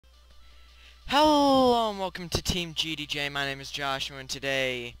Hello and welcome to TeamGEDJ. My name is Joshua and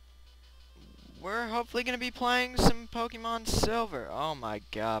today we're hopefully going to be playing some Pokemon Silver. Oh my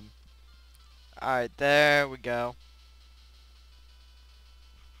god. Alright, there we go.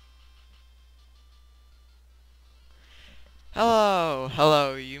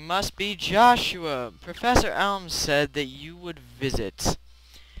 Hello, you must be Joshua. Professor Elm said that you would visit.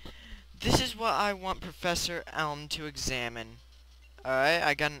 This is what I want Professor Elm to examine. Alright,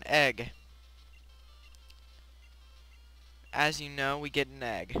 I got an egg. As you know, we get an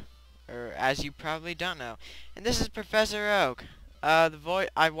egg. Or as you probably don't know. And this is Professor Oak.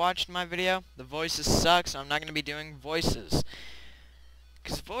 I watched my video. The voices suck, so I'm not gonna be doing voices.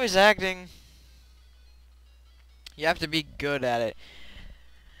 Cause voice acting, you have to be good at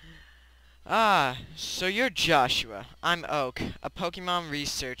it. So you're Joshua. I'm Oak, a Pokemon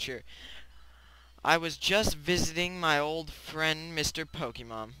researcher. I was just visiting my old friend, Mr.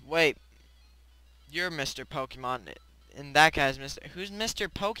 Pokemon. Wait, you're Mr. Pokemon, and that guy's Who's Mr.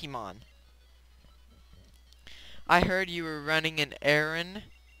 Pokemon? I heard you were running an errand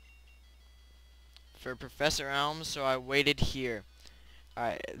for Professor Elm, so I waited here.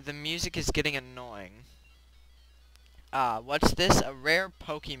 Alright, the music is getting annoying. What's this? A rare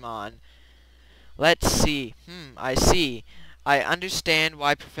Pokemon. Let's see. I see. I understand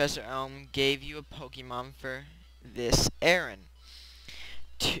why Professor Elm gave you a Pokemon for this errand.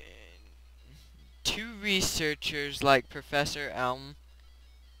 Two researchers like Professor Elm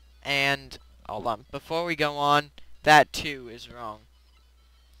and... Hold on. Before we go on, that too is wrong.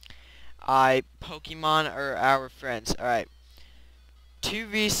 Pokemon are our friends. Alright. Two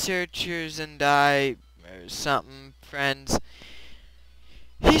researchers and I... something friends.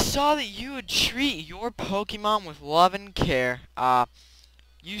 He saw that you would treat your Pokemon with love and care.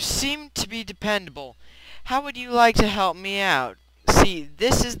 You seem to be dependable. How would you like to help me out? See,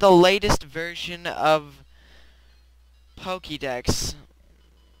 this is the latest version of Pokédex.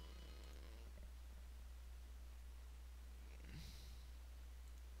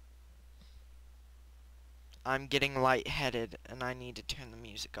 I'm getting lightheaded and I need to turn the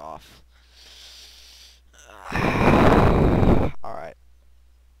music off. Alright.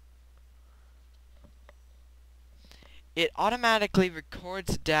 It automatically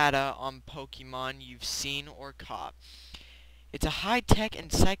records data on Pokemon you've seen or caught. It's a high-tech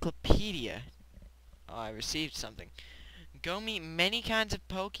encyclopedia. Oh, I received something. Go meet many kinds of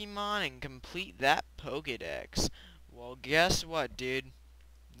Pokemon and complete that Pokédex. Well, guess what, dude?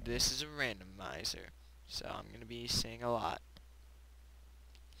 This is a randomizer. So I'm going to be seeing a lot.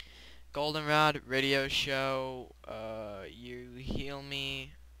 Goldenrod, radio show, you heal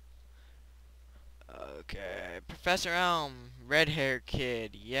me. Okay, Professor Elm, red hair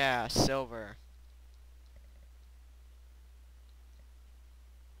kid, yeah, silver.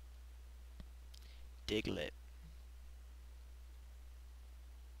 Diglett.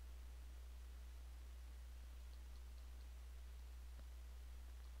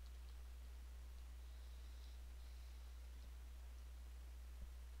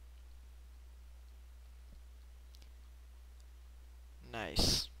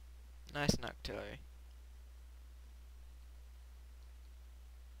 Nice. Nice Noctillery.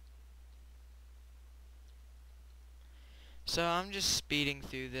 So I'm just speeding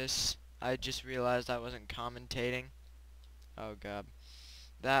through this. I just realized I wasn't commentating. Oh god.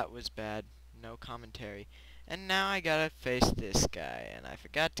 That was bad. No commentary. And now I gotta face this guy, and I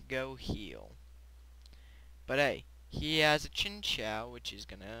forgot to go heal. But hey, he has a Chinchou, which is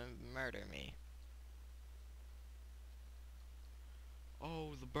gonna murder me.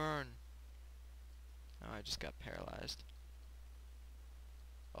 Oh, the burn. Oh, I just got paralyzed.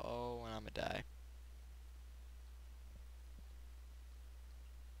 Oh, and I'm gonna die.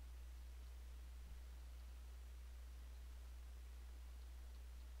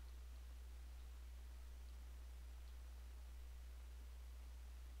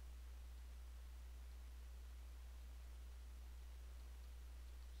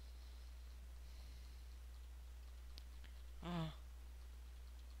 Oh.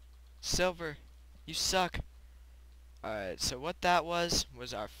 Silver, you suck. Alright, so what that was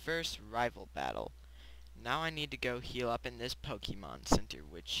our first rival battle. Now I need to go heal up in this Pokemon Center,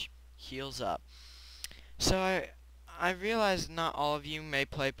 which heals up. So I realize not all of you may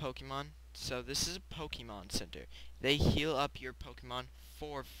play Pokemon, so this is a Pokemon Center. They heal up your Pokemon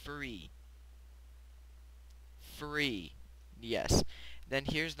for free. Free. Yes. Then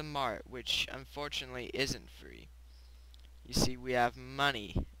here's the Mart, which unfortunately isn't free. You see, we have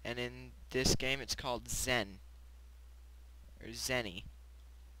money, and in this game it's called Zen. Or Zenny.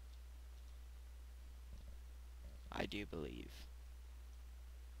 I do believe.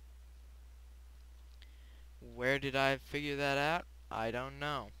 Where did I figure that out? I don't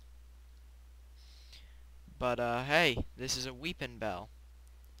know. But, hey, this is a weeping bell.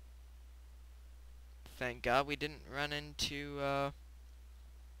 Thank God we didn't run into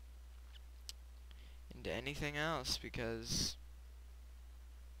anything else, because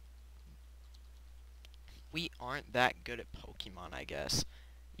we aren't that good at Pokemon, I guess.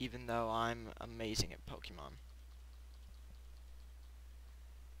 Even though I'm amazing at Pokemon.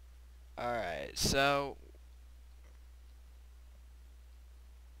 Alright, so...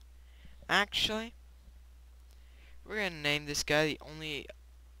 Actually, we're gonna name this guy the only...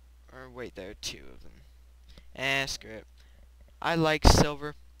 Or wait, there are two of them. Screw it. I like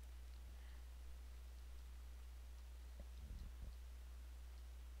silver.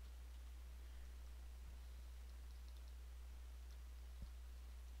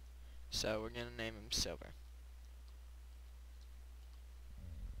 So we're gonna name him Silver.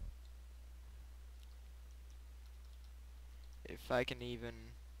 If I can even...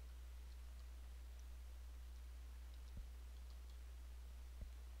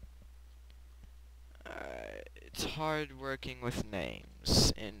 it's hard working with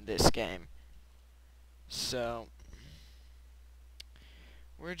names in this game. So,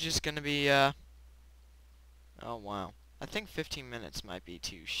 we're just gonna be, oh wow. I think 15 minutes might be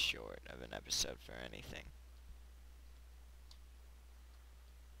too short of an episode for anything.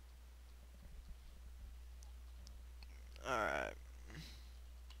 Alright.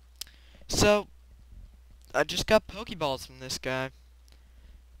 So, I just got Pokeballs from this guy.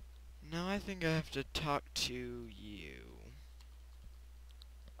 Now I think I have to talk to you.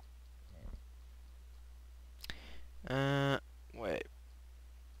 Wait.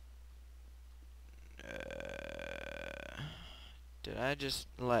 Did I just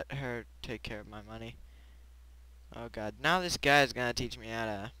let her take care of my money? Oh god, now this guy is gonna teach me how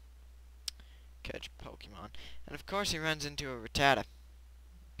to catch Pokemon. And of course he runs into a Rattata.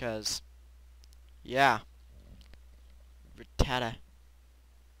 Because, yeah. Rattata.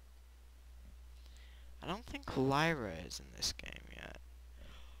 I don't think Lyra is in this game yet.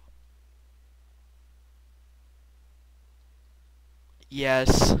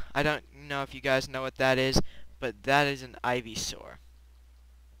 Yes, I don't know if you guys know what that is, but that is an Ivysaur.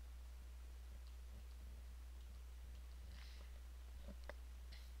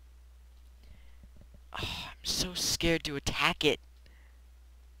 Oh, I'm so scared to attack it.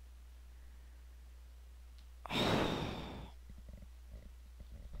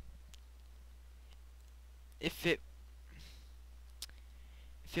 If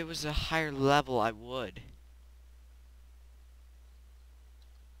it was a higher level, I would.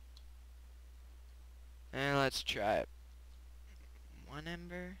 And let's try it. One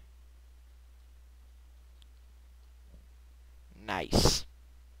ember. Nice.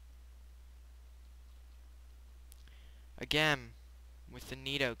 Again, with the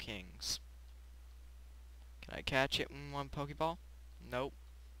Nidokings. Can I catch it in one Pokeball? Nope.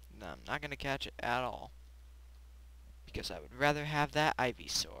 No, I'm not gonna catch it at all. Because I would rather have that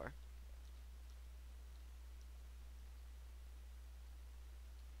Ivysaur.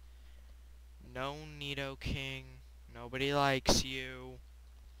 No Nidoking. Nobody likes you.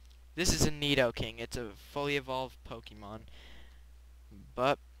 This is a Nidoking. It's a fully evolved Pokemon.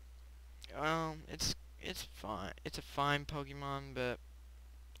 But, it's fine. It's a fine Pokemon, but,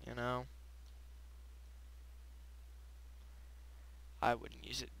 you know, I wouldn't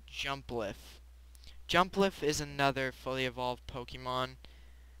use it. Jumpliff. Jumpliff is another fully evolved Pokemon,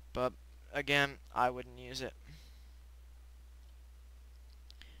 but, again, I wouldn't use it.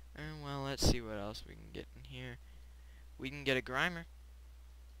 And, well, let's see what else we can get in here. We can get a Grimer.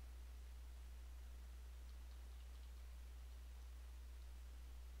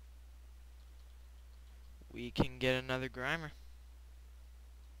 We can get another Grimer.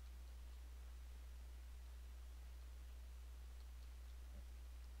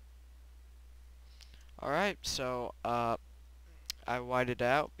 Alright, so, I whited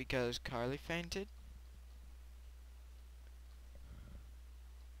out because Carly fainted.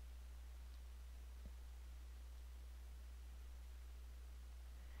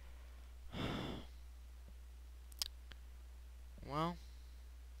 Well,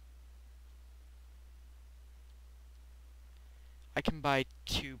 I can buy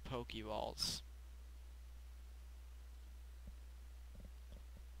 2 Pokeballs.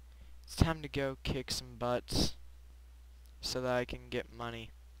 It's time to go kick some butts so that I can get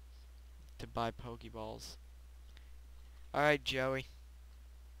money to buy Pokeballs. Alright, Joey.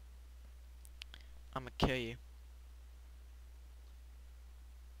 I'ma kill you.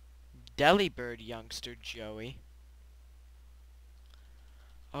 Delibird, youngster Joey.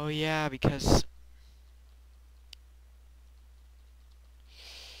 Oh yeah, because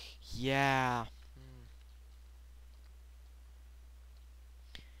Yeah.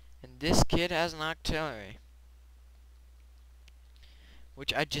 And this kid has an octillery.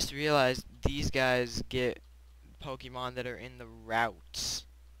 Which I just realized these guys get Pokemon that are in the routes.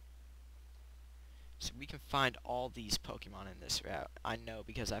 So we can find all these Pokemon in this route. I know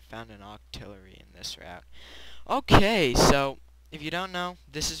because I found an octillery in this route. Okay, so if you don't know,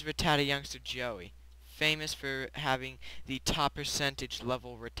 this is Rattata Youngster Joey. Famous for having the top percentage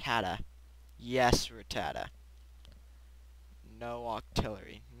level Rattata. Yes, Rattata. No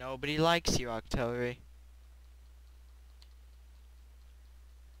octillery. Nobody likes you, octillery.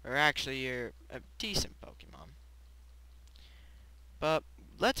 Or actually, you're a decent Pokemon. But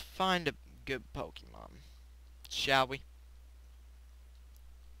let's find a good Pokemon, shall we?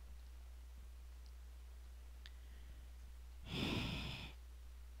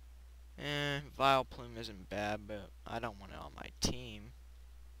 Vileplume isn't bad, but I don't want it on my team.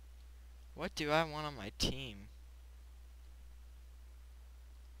 What do I want on my team?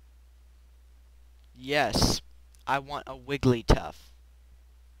 Yes, I want a Wigglytuff.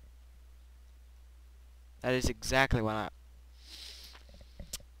 That is exactly what I...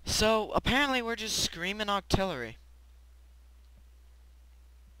 So, apparently we're just screaming octillery.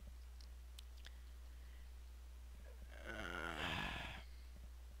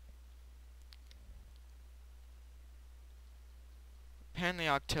 Apparently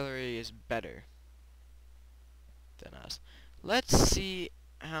octillery is better than us. Let's see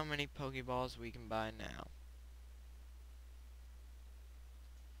how many Pokeballs we can buy now.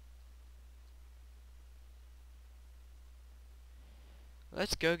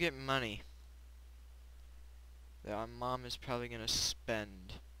 Let's go get money that our mom is probably gonna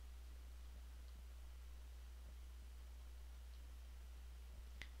spend.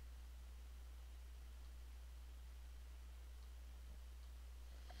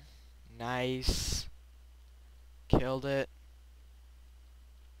 Nice. Killed it.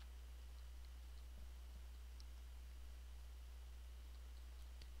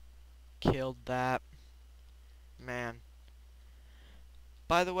 Killed that. Man.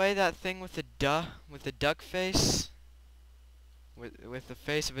 By the way, that thing with the duck face, with the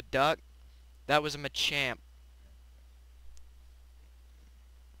face of a duck, that was a Machamp.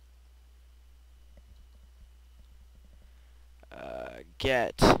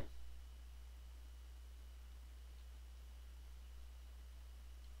 Get.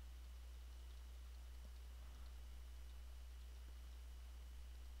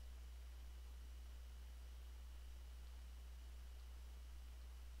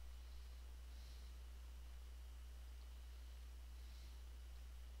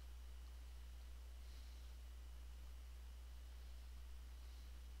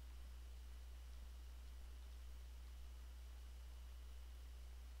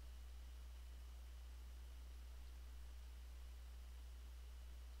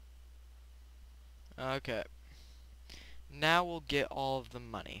 Okay. Now we'll get all of the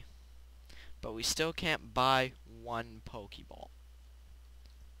money. But we still can't buy one Pokeball.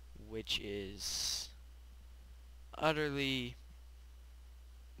 Which is utterly...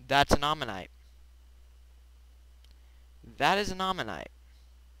 That's an Ammonite. That is an Ammonite.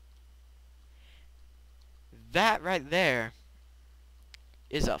 That right there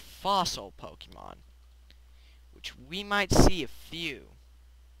is a fossil Pokemon. Which we might see a few.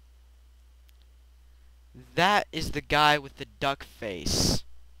 That is the guy with the duck face.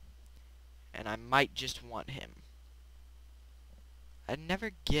 And I might just want him. I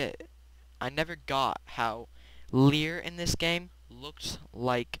never got how Lear in this game looked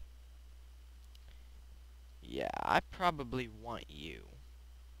like... Yeah, I probably want you.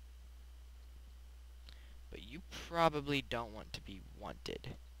 But you probably don't want to be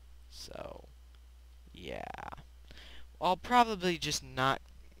wanted. So, yeah. I'll probably just not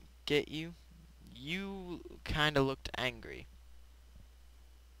get you. You kinda looked angry.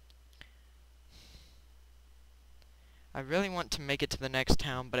 I really want to make it to the next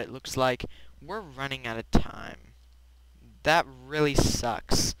town, but it looks like we're running out of time. That really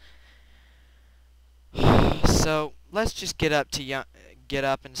sucks. So, let's just get up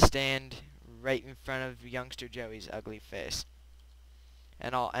and stand right in front of youngster Joey's ugly face.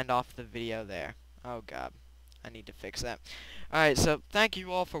 And I'll end off the video there. Oh god, I need to fix that. Alright, so thank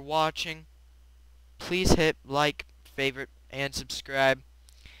you all for watching. Please hit like, favorite, and subscribe.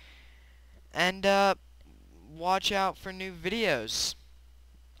 And watch out for new videos.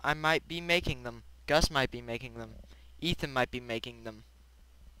 I might be making them. Gus might be making them. Ethan might be making them.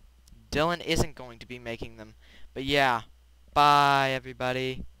 Dylan isn't going to be making them. But yeah. Bye,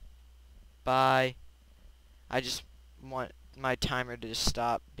 everybody. Bye. I just want... my timer to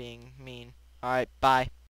stop being mean. Alright, bye.